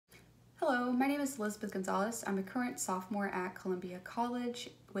Hello, my name is Elizabeth Gonzalez. I'm a current sophomore at Columbia College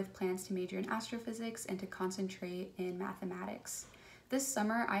with plans to major in astrophysics and to concentrate in mathematics. This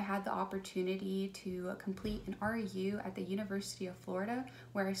summer, I had the opportunity to complete an REU at the University of Florida,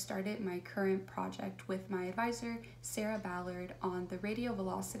 where I started my current project with my advisor, Sarah Ballard, on the radial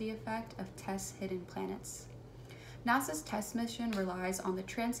velocity effect of TESS hidden planets. NASA's TESS mission relies on the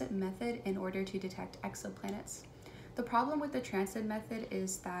transit method in order to detect exoplanets. The problem with the transit method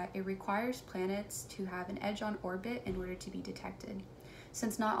is that it requires planets to have an edge on orbit in order to be detected.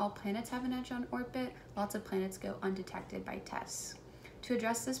 Since not all planets have an edge on orbit, lots of planets go undetected by TESS. To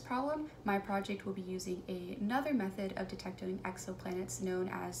address this problem, my project will be using another method of detecting exoplanets known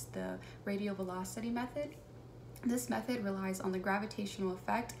as the radial velocity method. This method relies on the gravitational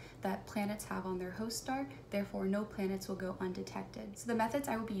effect that planets have on their host star, therefore no planets will go undetected. So the methods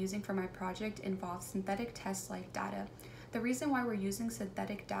I will be using for my project involve synthetic TESS-like data. The reason why we're using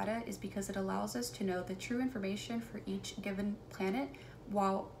synthetic data is because it allows us to know the true information for each given planet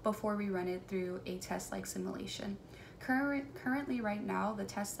before we run it through a TESS-like simulation. Currently right now, the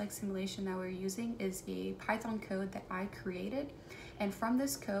TESS-like simulation that we're using is a Python code that I created, and from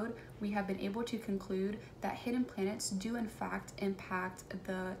this code we have been able to conclude that hidden planets do in fact impact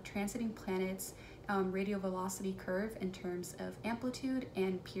the transiting planets' radial velocity curve in terms of amplitude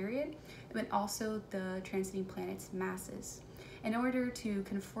and period, but also the transiting planets' masses. In order to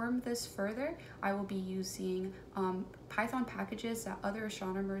confirm this further, I will be using Python packages that other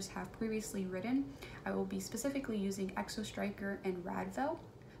astronomers have previously written. I will be specifically using ExoStriker and Radial.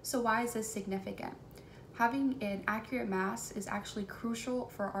 So why is this significant? Having an accurate mass is actually crucial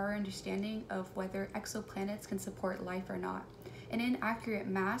for our understanding of whether exoplanets can support life or not. An inaccurate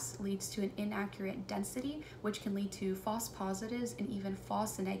mass leads to an inaccurate density, which can lead to false positives and even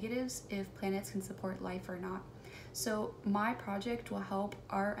false negatives if planets can support life or not. So my project will help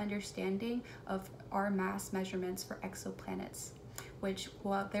our understanding of our mass measurements for exoplanets, which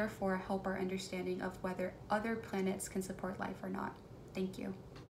will therefore help our understanding of whether other planets can support life or not. Thank you.